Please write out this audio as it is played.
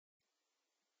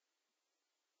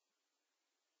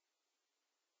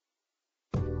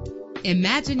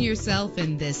Imagine yourself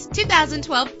in this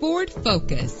 2012 Ford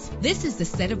Focus. This is the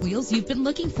set of wheels you've been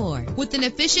looking for, with an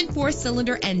efficient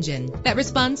 4-cylinder engine that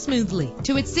responds smoothly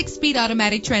to its 6-speed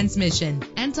automatic transmission.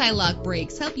 Anti-lock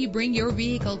brakes help you bring your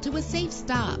vehicle to a safe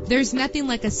stop. There's nothing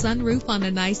like a sunroof on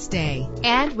a nice day.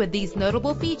 And with these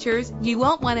notable features, you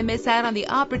won't want to miss out on the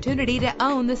opportunity to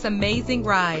own this amazing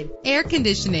ride. Air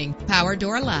conditioning, power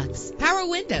door locks, power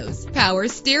windows, power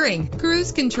steering,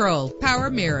 cruise control,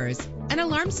 power mirrors, an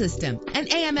alarm system, an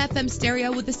AM/FM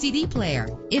stereo with a CD player.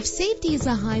 If safety is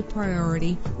a high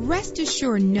priority, rest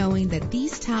assured knowing that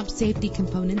these top safety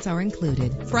components are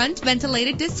included: front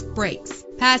ventilated disc brakes,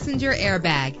 passenger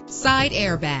airbag, side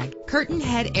airbag, curtain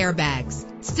head airbags,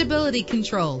 stability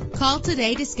control. Call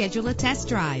today to schedule a test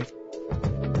drive.